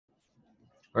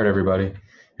All right, everybody,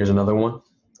 here's another one.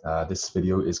 This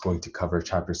video is going to cover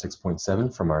chapter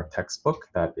 6.7 from our textbook,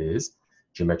 that is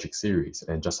geometric series.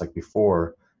 And just like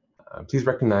before, please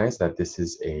recognize that this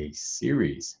is a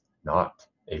series, not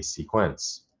a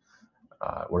sequence.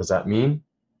 What does that mean?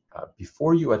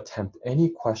 Before you attempt any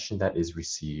question that is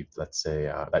received, let's say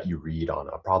that you read on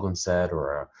a problem set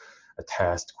or a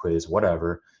test, quiz,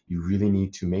 whatever, you really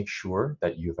need to make sure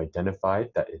that you've identified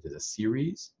that it is a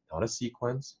series, not a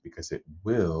sequence, because it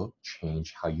will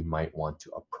change how you might want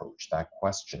to approach that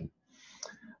question.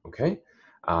 Okay,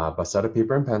 bust out a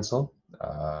paper and pencil.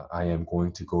 I am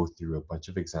going to go through a bunch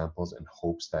of examples in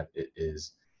hopes that it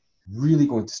is really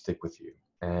going to stick with you.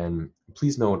 And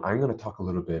please note, I'm going to talk a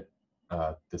little bit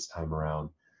this time around,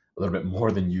 a little bit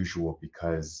more than usual,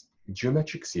 because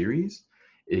geometric series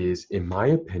is, in my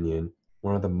opinion,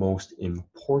 one of the most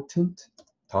important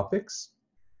topics.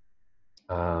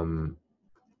 One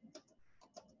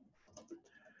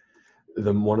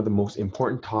of the most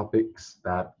important topics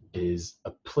that is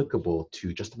applicable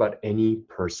to just about any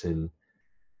person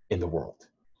in the world.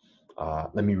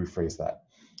 Let me rephrase that.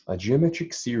 A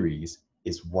geometric series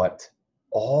is what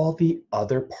all the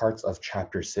other parts of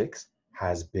chapter 6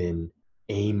 has been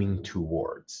aiming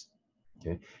towards.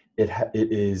 Okay,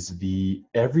 it is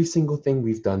every single thing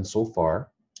we've done so far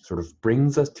sort of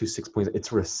brings us to 6. It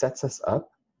sort of sets us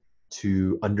up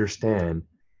to understand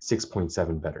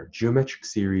 6.7 better. Geometric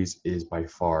series is by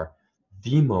far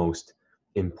the most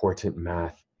important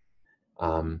math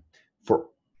for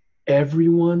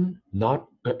everyone, not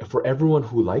for everyone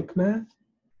who likes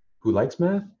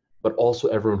math, but also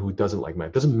everyone who doesn't like math.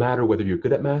 It doesn't matter whether you're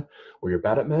good at math or you're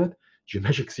bad at math.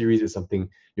 Geometric series is something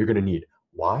you're going to need.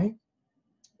 Why?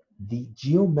 The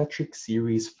geometric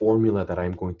series formula that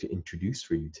I'm going to introduce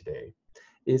for you today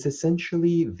is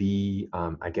essentially the,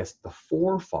 I guess, the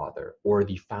forefather or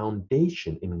the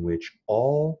foundation in which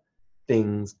all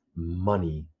things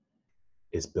money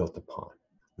is built upon.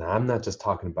 Now, I'm not just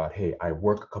talking about, hey, I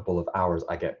work a couple of hours,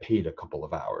 I get paid a couple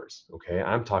of hours, okay?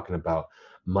 I'm talking about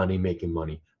money making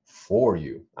money for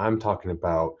you. I'm talking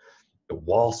about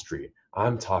Wall Street.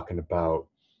 I'm talking about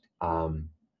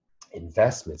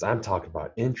investments. I'm talking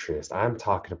about interest. I'm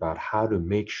talking about how to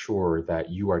make sure that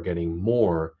you are getting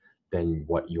more than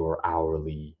what your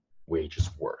hourly wage is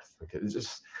worth. Okay, it's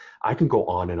just, I can go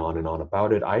on and on and on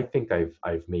about it. I think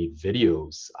I've made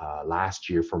videos last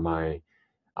year for my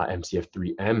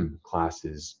MCF3M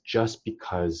classes just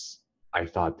because I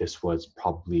thought this was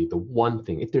probably the one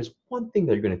thing. If there's one thing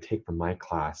that you're going to take from my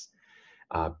class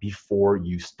before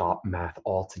you stop math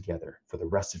altogether for the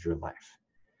rest of your life,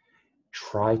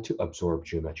 try to absorb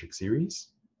geometric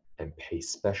series and pay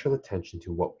special attention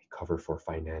to what we cover for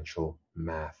financial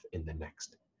math in the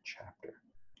next chapter.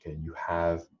 Okay, you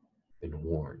have been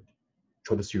warned.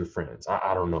 Show this to your friends.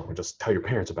 I don't know, just tell your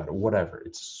parents about it, whatever.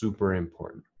 It's super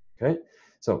important. Okay,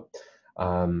 so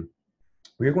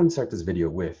we're going to start this video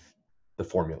with the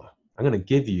formula. I'm going to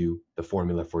give you the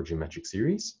formula for geometric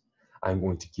series. I'm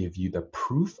going to give you the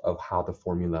proof of how the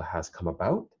formula has come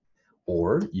about,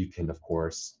 or you can, of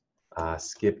course,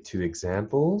 skip to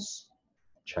examples,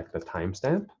 check the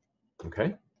timestamp,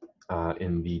 okay,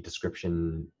 in the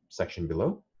description section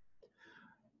below.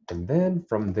 And then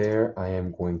from there, I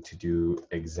am going to do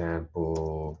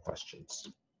example questions.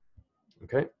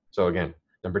 Okay, so again,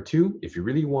 number 2, if you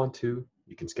really want to,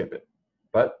 you can skip it.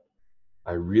 But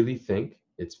I really think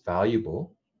it's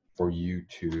valuable for you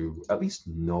to at least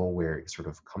know where it sort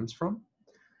of comes from.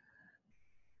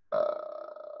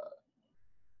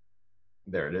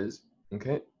 There it is.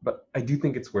 Okay, but I do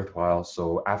think it's worthwhile.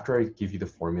 So after I give you the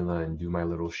formula and do my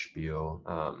little spiel,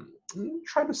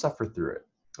 try to suffer through it.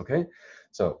 Okay,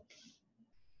 so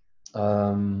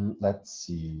let's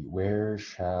see, where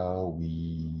shall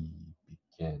we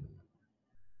begin?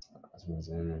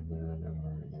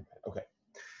 Okay,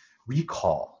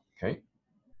 recall. Okay,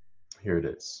 here it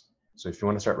is. So if you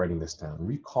want to start writing this down,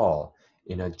 recall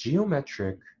in a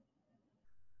geometric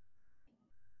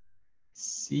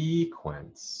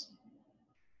sequence.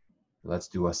 Let's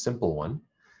do a simple one.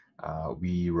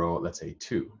 We wrote, let's say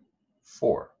 2,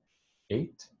 4,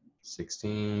 8,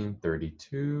 16,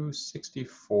 32,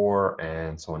 64,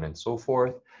 and so on and so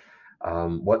forth.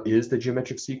 What is the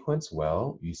geometric sequence?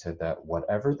 Well, you said that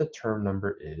whatever the term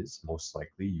number is, most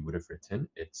likely you would have written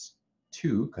it's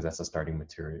 2, because that's a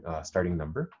starting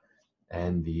number,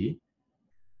 and the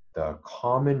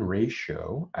common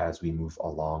ratio as we move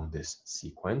along this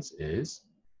sequence is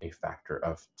a factor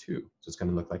of 2. So it's going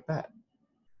to look like that.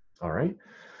 All right.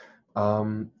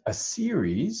 A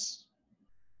series,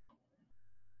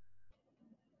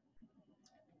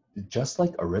 just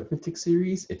like arithmetic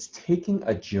series, it's taking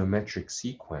a geometric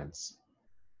sequence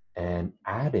and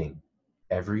adding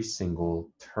every single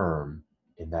term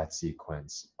in that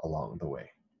sequence along the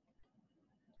way.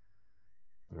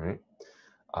 All right.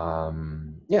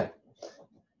 Yeah,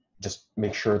 just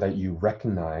make sure that you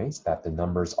recognize that the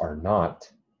numbers are not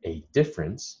a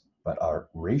difference, but a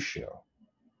ratio.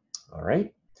 All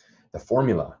right. The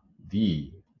formula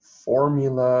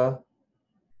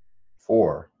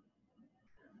for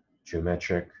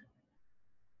geometric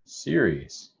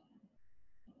series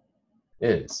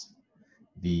is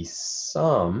the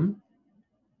sum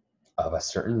of a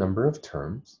certain number of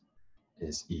terms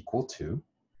is equal to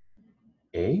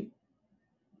A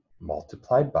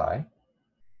multiplied by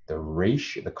the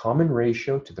ratio, the common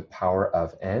ratio to the power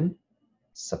of n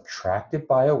subtracted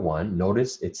by a 1.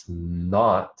 Notice it's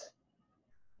not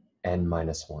n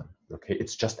minus 1. Okay,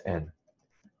 it's just n.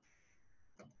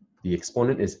 The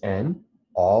exponent is n.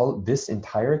 This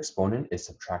entire exponent is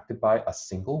subtracted by a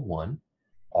single 1.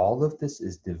 All of this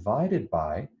is divided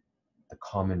by the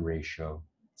common ratio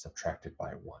subtracted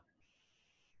by 1.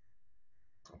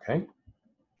 Okay,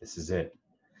 this is it.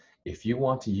 If you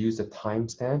want to use a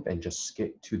timestamp and just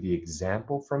skip to the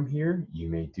example from here, you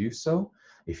may do so.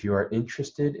 If you are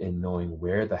interested in knowing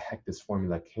where the heck this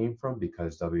formula came from,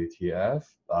 because WTF,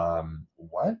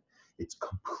 what? It's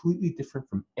completely different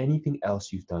from anything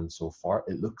else you've done so far.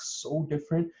 It looks so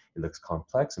different. It looks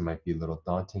complex. It might be a little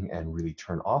daunting and really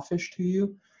turn offish to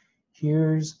you.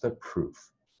 Here's the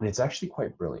proof. And it's actually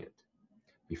quite brilliant.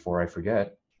 Before I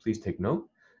forget, please take note.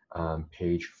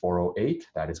 Page 408,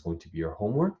 that is going to be your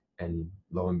homework. And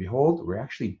lo and behold, we're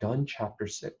actually done chapter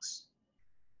 6.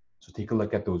 So take a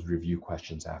look at those review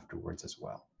questions afterwards as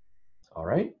well. All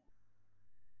right?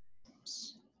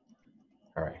 Oops.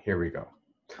 All right, here we go.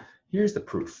 Here's the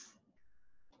proof.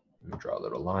 Let me draw a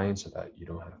little line so that you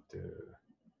don't have to.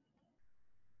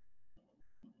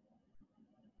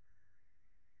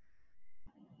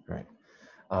 All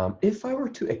right. If I were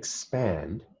to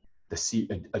expand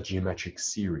a geometric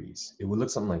series, it would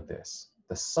look something like this.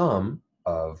 The sum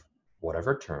of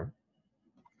whatever term,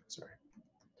 sorry,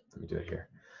 let me do it here.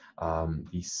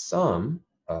 The sum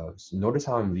of, so notice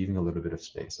how I'm leaving a little bit of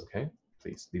space, okay?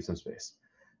 Please leave some space.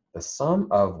 The sum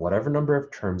of whatever number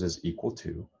of terms is equal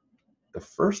to the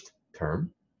first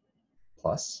term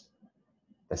plus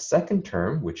the second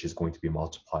term, which is going to be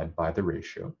multiplied by the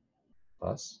ratio,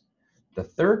 plus the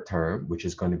third term, which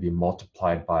is going to be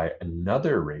multiplied by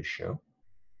another ratio,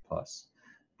 plus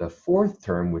the fourth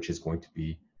term, which is going to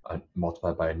be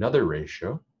multiplied by another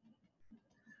ratio,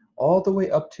 all the way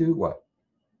up to what?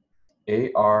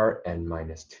 ARn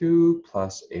minus 2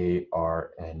 plus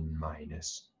ARn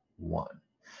minus 1.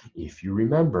 If you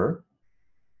remember,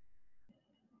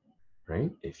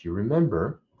 right? If you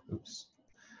remember, oops,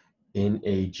 in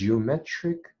a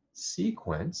geometric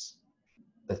sequence,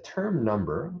 the term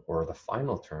number or the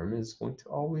final term is going to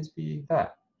always be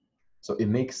that. So it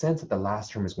makes sense that the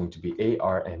last term is going to be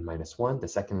ARn minus 1, the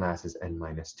second last is n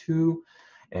minus 2,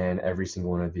 and every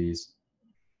single one of these,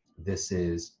 this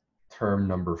is term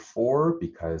number 4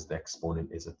 because the exponent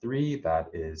is a 3. That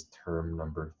is term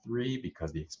number 3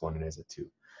 because the exponent is a 2.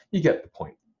 You get the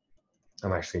point.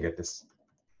 I'm actually going to get this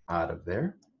out of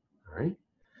there. All right.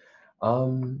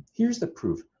 Here's the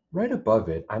proof. Right above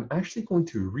it, I'm actually going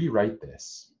to rewrite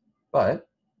this, but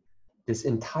this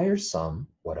entire sum,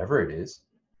 whatever it is,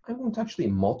 I'm going to actually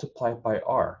multiply it by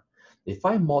r. If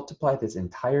I multiply this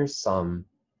entire sum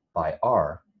by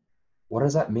r, what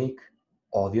does that make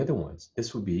all the other ones?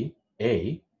 This would be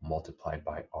a multiplied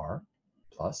by r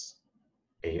plus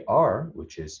ar,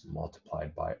 which is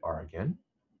multiplied by r again,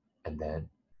 and then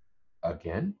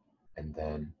again, and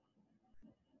then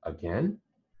again,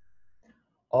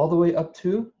 all the way up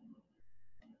to,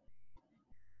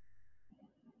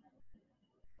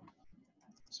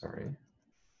 sorry,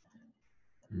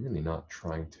 I'm really not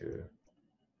trying to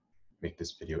make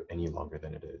this video any longer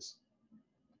than it is.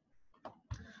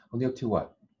 Only up to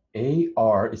what?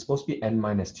 AR is supposed to be n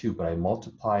minus 2, but I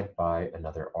multiplied by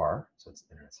another r, so it's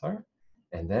NSR.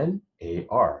 And then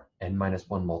AR, n minus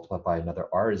 1 multiplied by another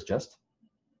r is just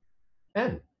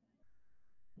n.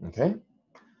 Okay?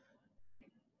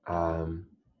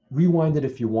 Rewind it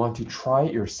if you want to, try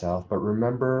it yourself, but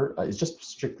remember, it's just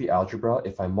strictly algebra.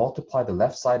 If I multiply the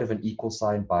left side of an equal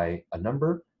sign by a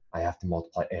number, I have to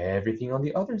multiply everything on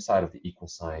the other side of the equal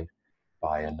sign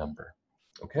by a number.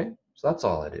 Okay, so that's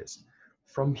all it is.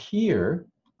 From here,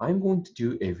 I'm going to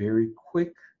do a very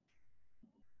quick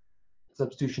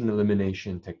substitution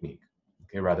elimination technique.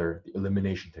 Okay, rather the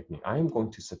elimination technique. I am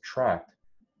going to subtract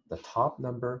the top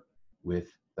number with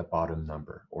the bottom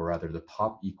number, or rather the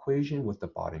top equation with the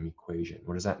bottom equation.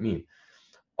 What does that mean?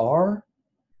 R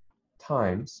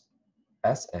times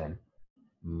Sn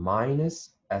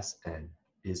minus Sn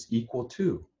is equal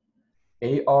to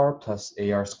AR plus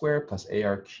AR squared plus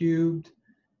AR cubed,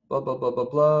 blah, blah, blah,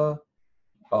 blah,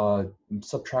 blah,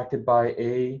 subtracted by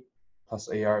A plus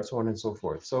AR, so on and so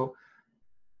forth. So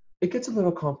it gets a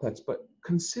little complex, but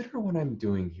consider what I'm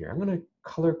doing here. I'm going to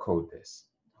color code this.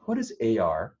 What is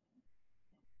AR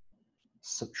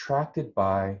subtracted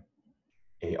by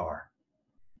AR?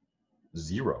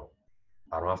 0.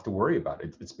 I don't have to worry about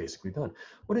it. It's basically done.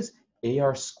 What is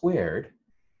AR squared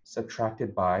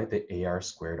subtracted by the AR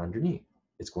squared underneath?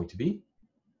 It's going to be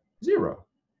 0.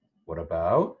 What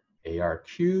about AR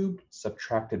cubed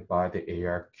subtracted by the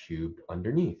AR cubed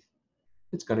underneath?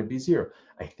 It's going to be 0.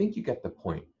 I think you get the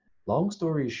point. Long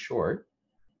story short,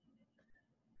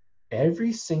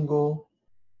 every single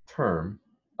term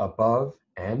above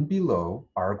and below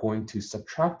are going to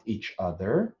subtract each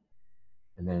other,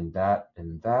 and then that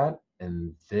and that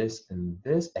and this,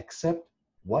 except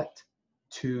what?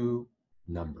 2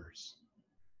 numbers.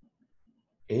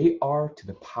 AR to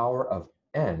the power of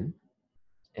n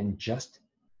and just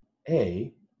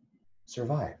A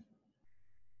survive.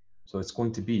 So it's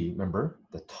going to be, remember,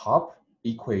 the top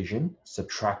equation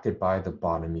subtracted by the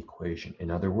bottom equation. In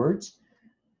other words,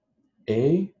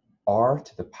 AR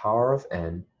to the power of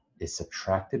n is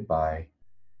subtracted by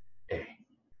A.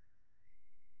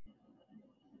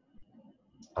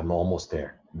 I'm almost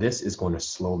there. This is going to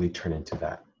slowly turn into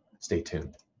that. Stay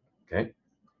tuned. Okay,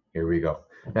 here we go.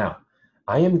 Now,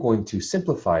 I am going to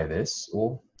simplify this,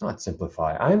 well, not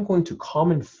simplify. I am going to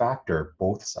common factor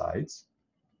both sides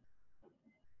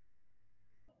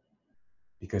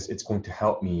because it's going to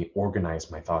help me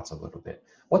organize my thoughts a little bit.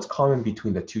 What's common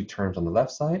between the two terms on the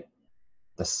left side?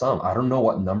 The sum. I don't know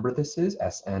what number this is,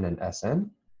 Sn and Sn,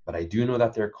 but I do know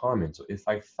that they're common. So if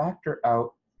I factor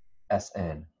out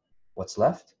Sn, what's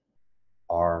left?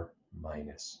 R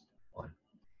minus 1.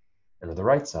 And on the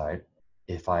right side,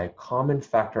 if I common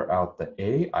factor out the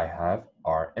A, I have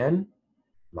Rn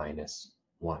minus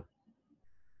 1.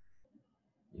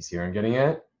 You see where I'm getting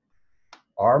at?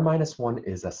 R minus 1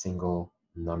 is a single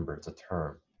number, it's a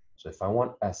term. So if I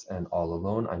want Sn all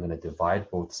alone, I'm going to divide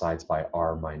both sides by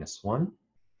R minus 1.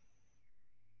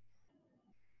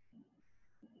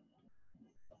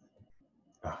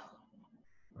 Oh,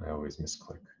 I always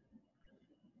misclick.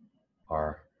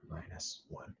 R minus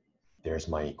 1. There's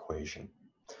my equation.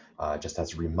 Just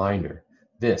as a reminder,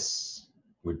 this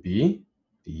would be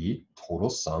the total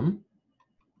sum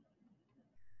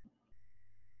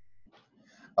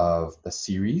of the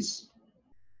series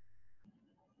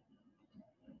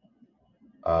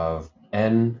of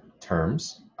n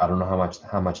terms. I don't know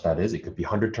how much that is. It could be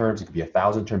 100 terms, it could be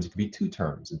 1,000 terms, it could be 2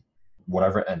 terms,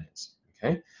 whatever n is.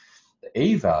 Okay. The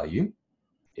A value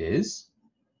is,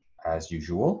 as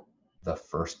usual, the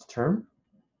first term.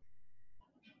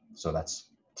 So that's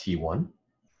T1.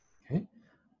 Okay.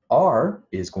 R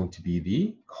is going to be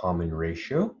the common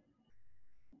ratio.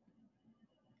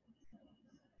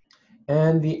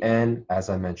 And the n, as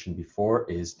I mentioned before,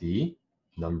 is the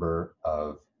number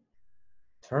of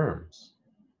terms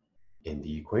in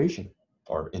the equation,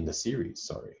 or in the series,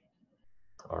 sorry.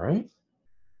 All right.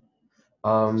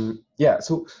 Yeah,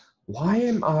 so why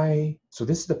am I, so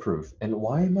this is the proof, and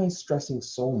why am I stressing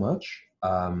so much?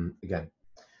 Again,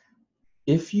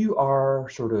 if you are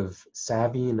sort of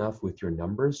savvy enough with your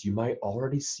numbers, you might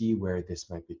already see where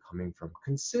this might be coming from.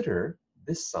 Consider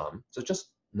this sum, so just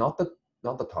not the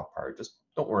top part, just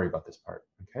don't worry about this part,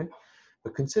 okay?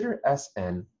 But consider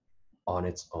Sn on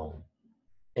its own.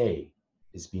 A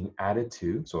is being added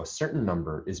to, so a certain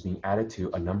number is being added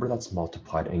to a number that's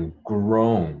multiplied and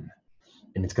grown.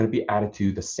 And it's going to be added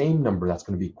to the same number that's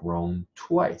going to be grown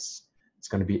twice. It's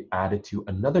going to be added to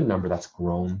another number that's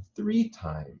grown 3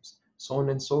 times, so on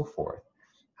and so forth.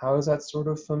 How is that sort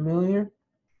of familiar?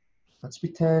 Let's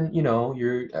pretend, you know,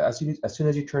 you're as soon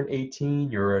as you turn 18,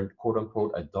 you're a quote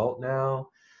unquote adult now.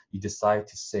 You decide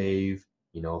to save,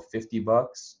 you know, 50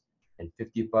 bucks, and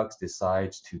 50 bucks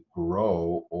decides to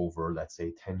grow over, let's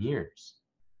say, 10 years.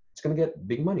 It's going to get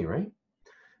big money, right?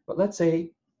 But let's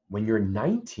say when you're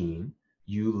 19,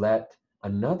 you let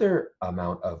another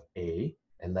amount of A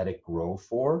and let it grow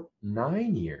for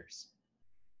 9 years.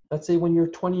 Let's say when you're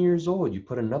 20 years old, you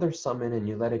put another sum in and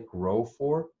you let it grow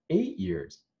for 8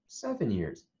 years, 7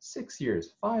 years, 6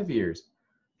 years, 5 years.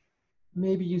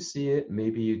 Maybe you see it,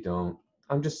 maybe you don't.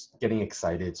 I'm just getting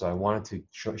excited, so I wanted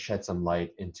to shed some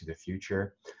light into the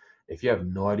future. If you have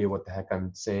no idea what the heck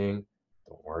I'm saying,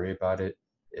 don't worry about it.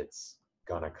 It's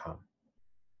gonna come.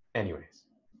 Anyways,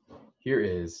 here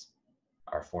is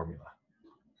our formula.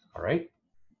 All right,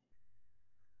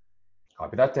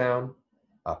 copy that down,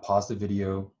 pause the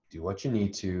video, do what you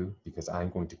need to, because I'm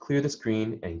going to clear the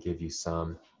screen and give you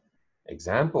some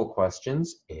example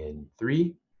questions in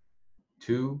 3,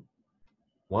 2,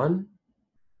 1,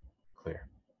 clear.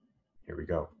 Here we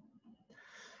go.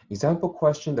 Example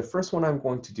question, the first one I'm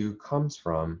going to do comes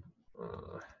from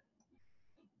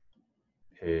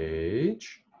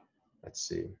page, let's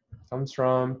see, comes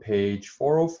from page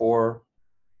 404,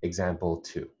 example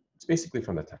 2. It's basically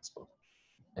from the textbook.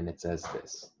 And it says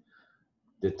this: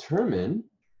 determine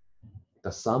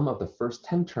the sum of the first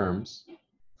 10 terms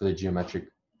for the geometric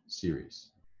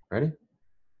series. Ready?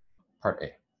 Part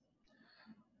A.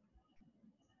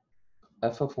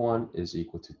 F of 1 is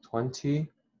equal to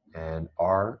 20 and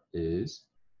R is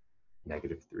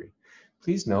 -3.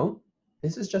 Please note,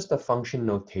 this is just a function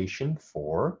notation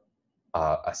for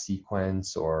a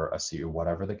sequence or a series,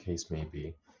 whatever the case may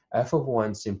be. F of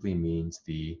 1 simply means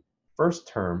the first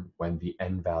term when the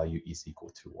n value is equal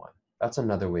to 1. That's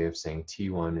another way of saying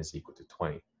T1 is equal to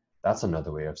 20. That's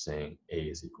another way of saying A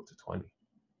is equal to 20.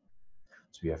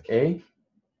 So we have A,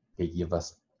 they give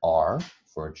us R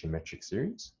for a geometric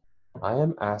series.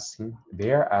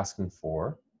 They are asking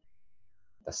for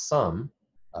the sum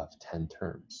of 10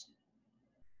 terms.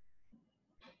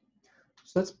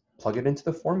 So let's plug it into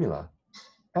the formula.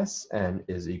 Sn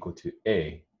is equal to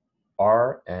A,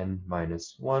 Rn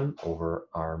minus 1 over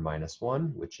R minus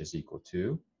 1, which is equal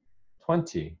to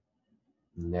 20.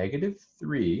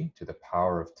 -3 to the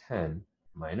power of 10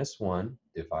 minus 1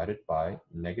 divided by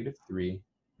 -3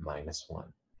 minus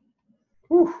 1.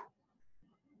 Whew.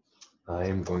 I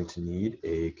am going to need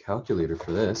a calculator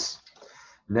for this.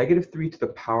 -3 to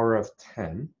the power of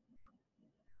 10.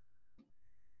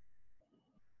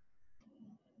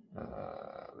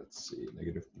 Let's see,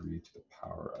 -3 to the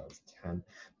power of 10.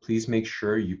 Please make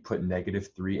sure you put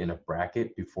 -3 in a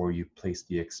bracket before you place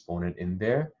the exponent in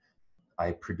there.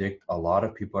 I predict a lot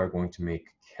of people are going to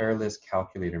make careless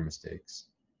calculator mistakes.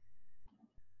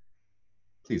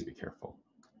 Please be careful.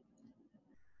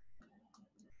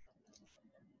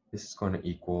 This is going to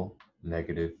equal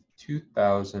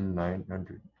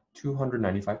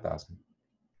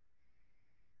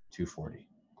 -295,240.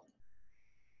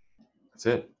 That's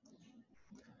it.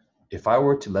 If I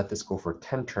were to let this go for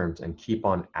 10 terms and keep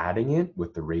on adding it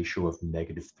with the ratio of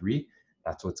 -3,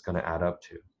 that's what's going to add up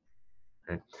to.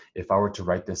 Right? If I were to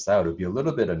write this out, it would be a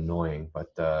little bit annoying,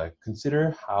 but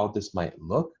consider how this might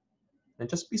look and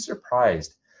just be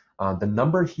surprised. The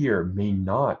number here may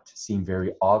not seem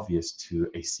very obvious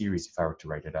to a series if I were to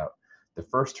write it out. The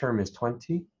first term is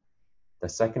 20, the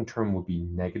second term would be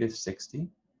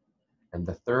 -60, and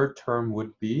the third term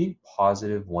would be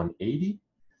 +180.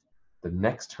 The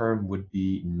next term would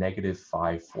be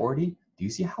 -540. Do you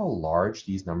see how large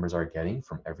these numbers are getting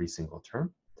from every single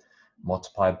term?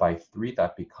 Multiplied by 3,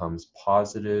 that becomes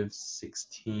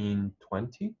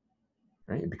 +1620,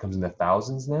 right? It becomes in the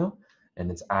thousands now,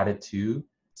 and it's added to,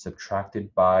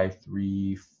 subtracted by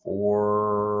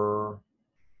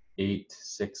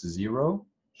 34860,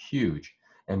 huge.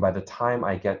 And by the time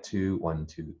I get to 1,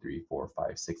 2, 3, 4,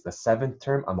 5, 6, the seventh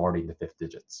term, I'm already in the 5th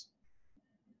digits.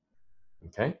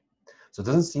 Okay? So it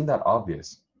doesn't seem that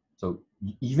obvious. So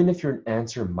even if your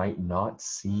answer might not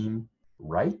seem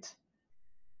right,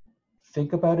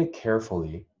 think about it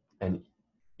carefully, and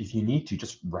if you need to,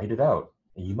 just write it out.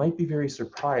 And you might be very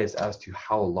surprised as to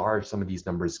how large some of these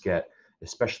numbers get,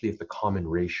 especially if the common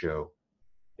ratio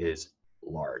is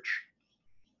large.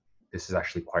 This is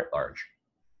actually quite large.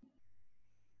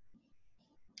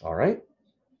 All right,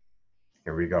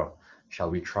 here we go.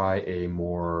 Shall we try a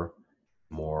more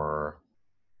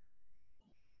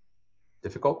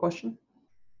difficult question?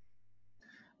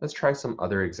 Let's try some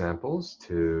other examples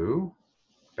to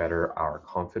better our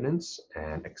confidence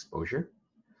and exposure.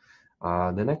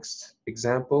 The next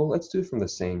example, let's do it from the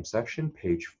same section,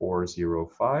 page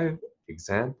 405,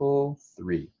 example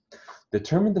 3.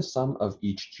 Determine the sum of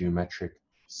each geometric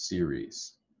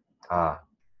series. I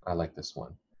like this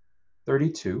one.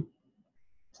 32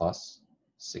 plus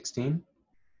 16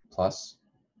 plus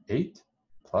 8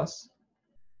 plus.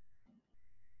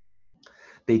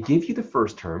 They give you the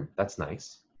first term, that's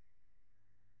nice.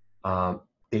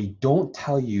 They don't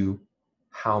tell you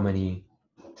how many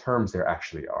terms there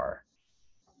actually are,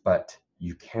 but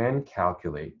you can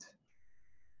calculate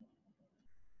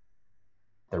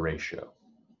the ratio.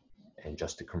 And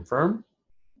just to confirm,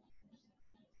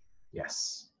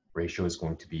 yes, ratio is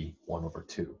going to be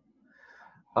 1/2.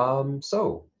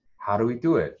 So how do we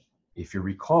do it? If you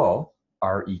recall,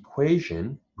 our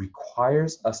equation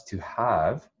requires us to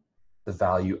have the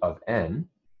value of n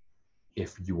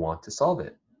if you want to solve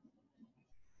it.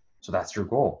 So that's your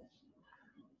goal.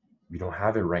 We don't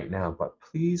have it right now, but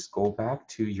please go back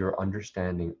to your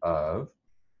understanding of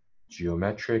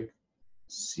geometric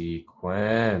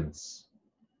sequence.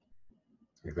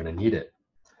 You're going to need it.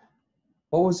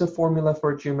 What was the formula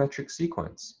for a geometric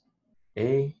sequence?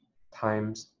 A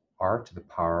times r to the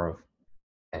power of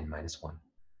n minus 1.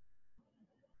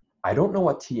 I don't know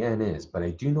what Tn is, but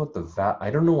I do know I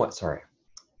don't know what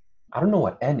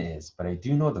n is, but I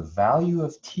do know the value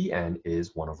of Tn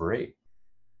is 1 over 8,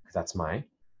 because that's my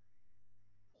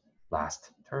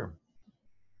last term.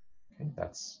 Okay,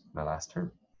 that's my last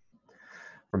term.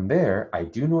 From there, I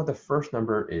do know the first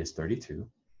number is 32.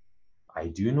 I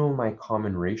do know my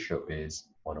common ratio is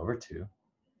 1 over 2,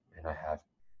 and I have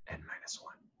n minus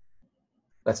 1.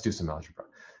 Let's do some algebra.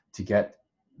 To get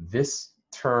this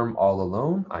term all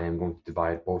alone, I am going to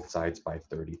divide both sides by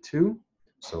 32.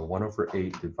 So 1 over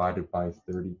 8 divided by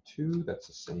 32, that's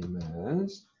the same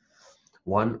as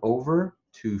 1 over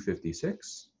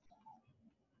 256.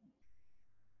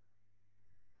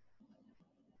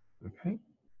 Okay,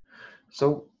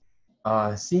 so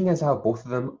seeing as how both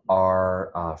of them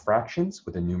are fractions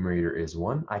with the numerator is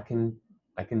 1, I can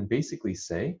basically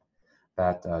say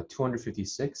that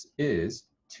 256 is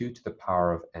 2 to the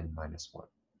power of n minus 1.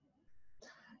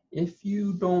 If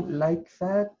you don't like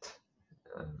that,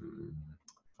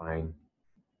 fine.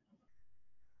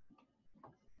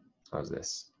 How's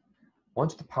this? 1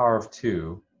 to the power of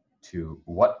 2 to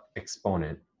what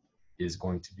exponent is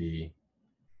going to be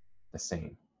the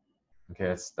same? Okay,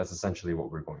 that's essentially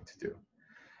what we're going to do.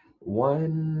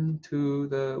 1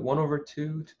 over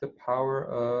 2 to the power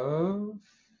of,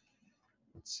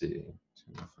 let's see,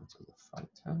 2 to the 5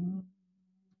 times.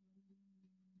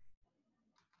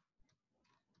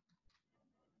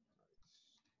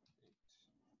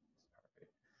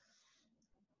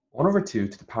 1 over 2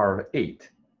 to the power of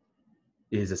 8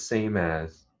 is the same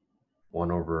as 1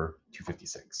 over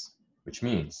 256, which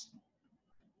means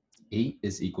 8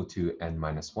 is equal to n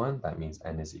minus 1. That means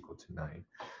n is equal to 9.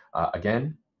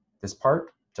 Again, this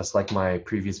part, just like my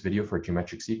previous video for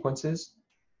geometric sequences,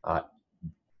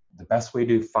 the best way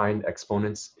to find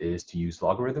exponents is to use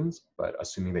logarithms, but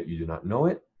assuming that you do not know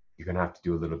it, you're going to have to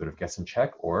do a little bit of guess and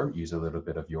check or use a little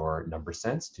bit of your number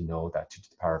sense to know that 2 to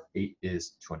the power of 8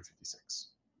 is 256.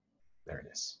 There it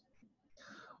is.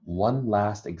 One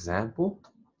last example.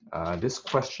 This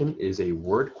question is a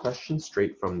word question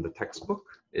straight from the textbook.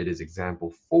 It is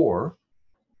example 4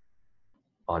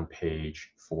 on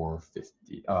page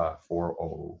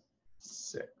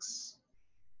 406.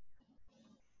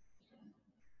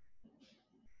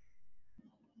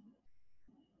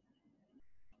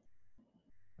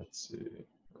 Let's see,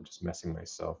 I'm just messing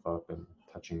myself up and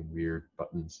touching weird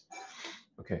buttons.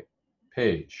 Okay,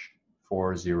 page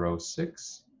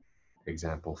 406,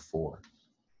 example 4.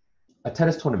 A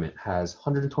tennis tournament has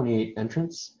 128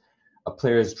 entrants. A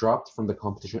player is dropped from the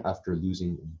competition after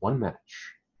losing one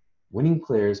match. Winning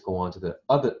players go on to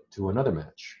another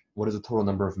match. What is the total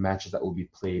number of matches that will be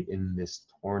played in this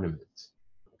tournament?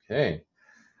 Okay,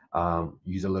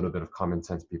 use a little bit of common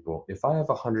sense, people. If I have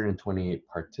 128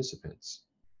 participants,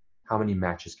 how many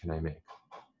matches can I make?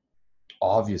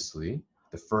 Obviously,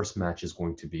 the first match is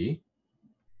going to be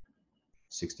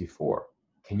 64.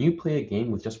 Can you play a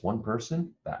game with just one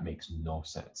person? That makes no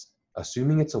sense.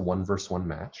 Assuming it's a 1 versus 1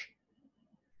 match,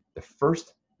 the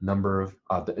first number of,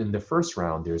 in the first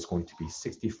round, there's going to be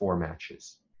 64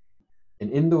 matches.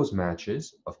 And in those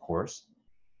matches, of course,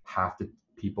 half the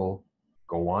people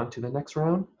go on to the next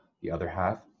round, the other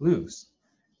half lose,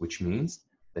 which means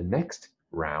the next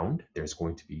round, there's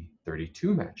going to be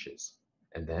 32 matches,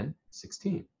 and then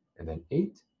 16, and then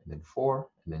 8, and then 4,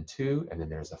 and then 2, and then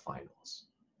there's the finals.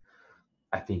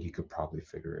 I think you could probably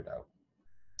figure it out.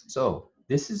 So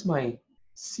this is my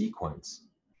sequence.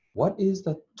 What is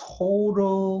the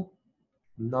total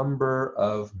number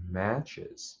of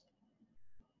matches?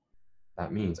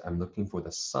 That means I'm looking for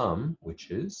the sum,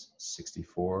 which is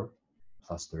 64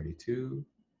 plus 32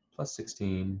 plus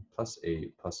 16 plus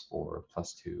 8 plus 4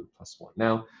 plus 2 plus 1.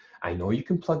 Now, I know you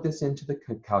can plug this into the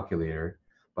calculator,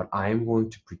 but I'm going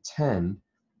to pretend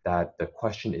that the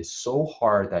question is so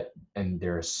hard and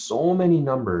there are so many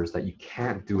numbers that you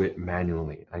can't do it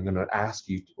manually. I'm going to ask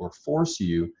you or force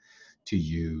you to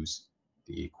use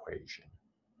the equation.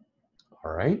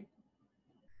 All right,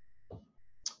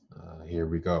 here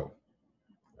we go.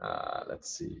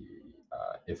 Let's see,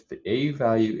 if the A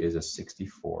value is a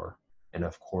 64, and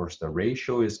of course the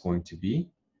ratio is going to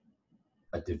be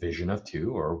a division of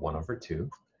 2 or 1 over 2,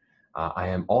 I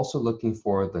am also looking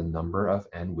for the number of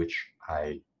n, which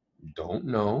I don't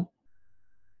know,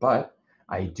 but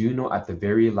I do know at the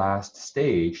very last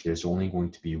stage there's only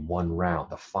going to be one round,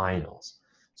 the finals.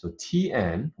 So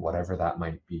Tn, whatever that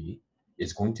might be,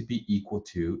 is going to be equal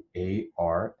to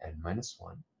ARn minus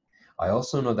 1. I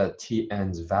also know that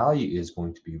Tn's value is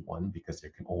going to be 1 because there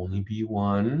can only be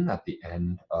 1 at the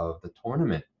end of the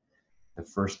tournament. The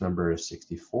first number is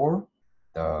 64.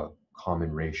 The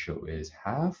common ratio is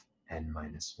half, n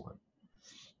minus 1.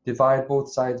 Divide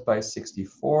both sides by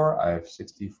 64. I have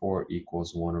 64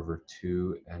 equals 1 over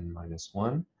 2 n minus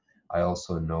 1. I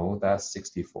also know that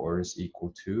 64 is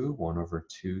equal to 1 over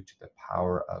 2 to the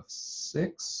power of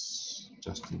 6.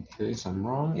 Just in case I'm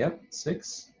wrong. Yep,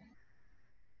 6.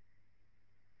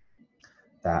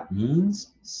 That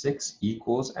means 6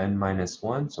 equals n minus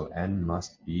 1, so n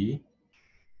must be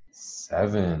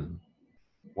 7.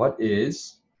 What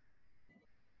is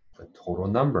the total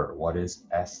number? What is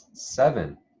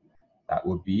S7? That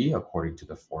would be, according to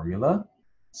the formula,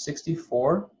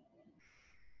 64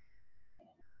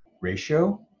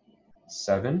 ratio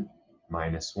 7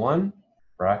 minus 1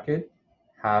 bracket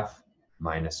half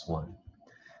minus 1.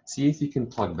 See if you can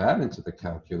plug that into the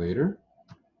calculator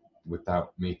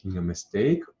without making a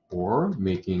mistake or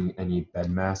making any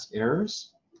BEDMAS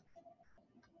errors.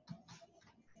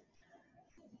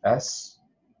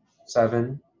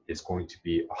 S7 is going to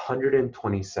be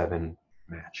 127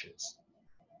 matches.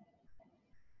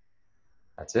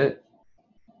 That's it.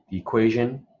 The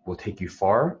equation will take you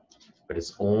far, but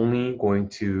it's only going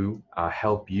to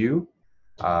help you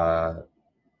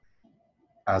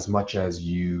as much as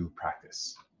you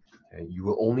practice. Okay? You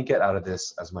will only get out of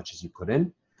this as much as you put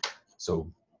in,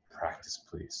 so practice,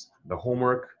 please. The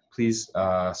homework, please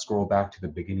scroll back to the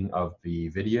beginning of the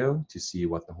video to see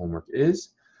what the homework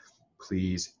is.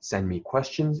 Please send me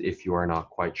questions if you are not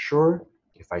quite sure.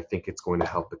 If I think it's going to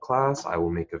help the class, I will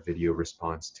make a video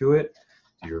response to it.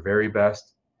 Do your very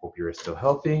best. Hope you are still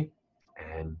healthy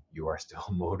and you are still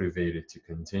motivated to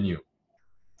continue.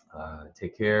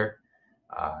 Take care,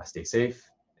 stay safe,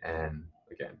 and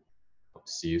again, hope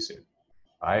to see you soon.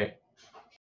 Bye.